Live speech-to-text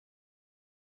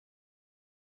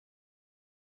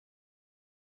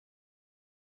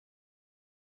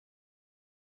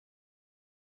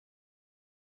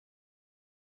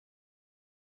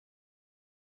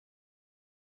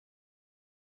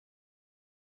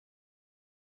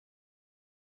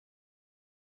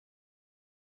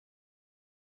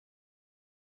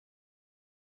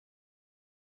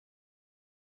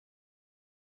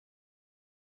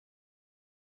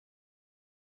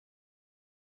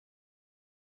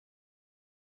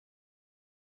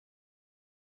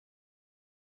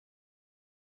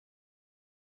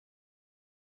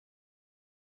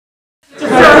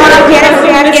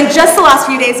just the last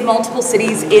few days, multiple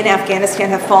cities in Afghanistan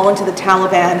have fallen to the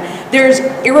Taliban. There's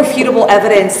irrefutable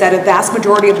evidence that a vast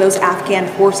majority of those Afghan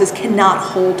forces cannot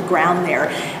hold ground there.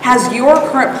 Has your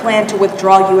current plan to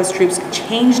withdraw U.S. troops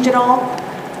changed at all?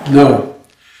 No.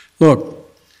 Look,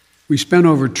 we spent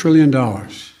over $1 trillion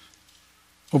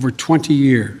over 20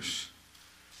 years.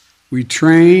 We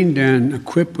trained and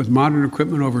equipped with modern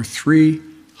equipment over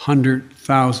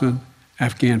 300,000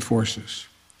 Afghan forces.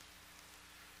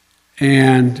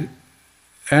 And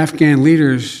Afghan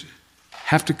leaders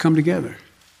have to come together.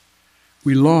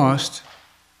 We lost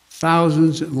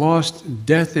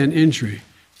death and injury,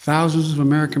 thousands of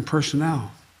American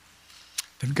personnel.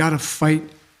 They've got to fight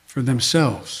for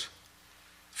themselves,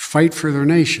 fight for their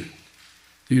nation.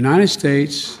 The United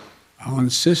States, I'll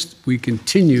insist we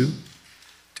continue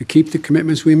to keep the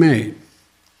commitments we made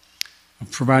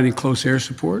of providing close air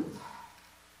support,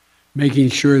 making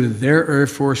sure that their Air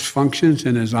Force functions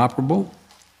and is operable,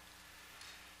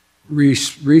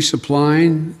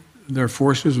 resupplying their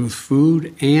forces with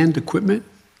food and equipment,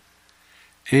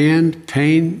 and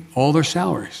paying all their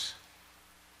salaries.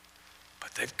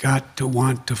 But they've got to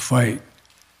want to fight.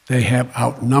 They have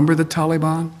outnumbered the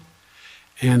Taliban,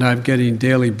 and I'm getting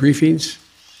daily briefings.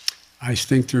 I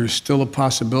think there's still a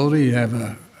possibility. You have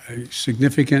a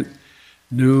significant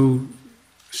new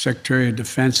Secretary of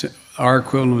Defense, our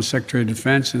equivalent of Secretary of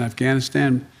Defense in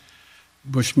Afghanistan,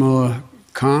 Bushmullah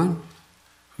Khan,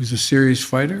 who's a serious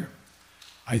fighter.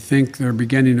 I think they're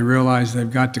beginning to realize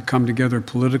they've got to come together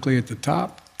politically at the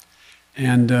top,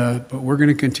 but we're going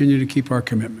to continue to keep our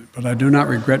commitment. But I do not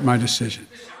regret my decision.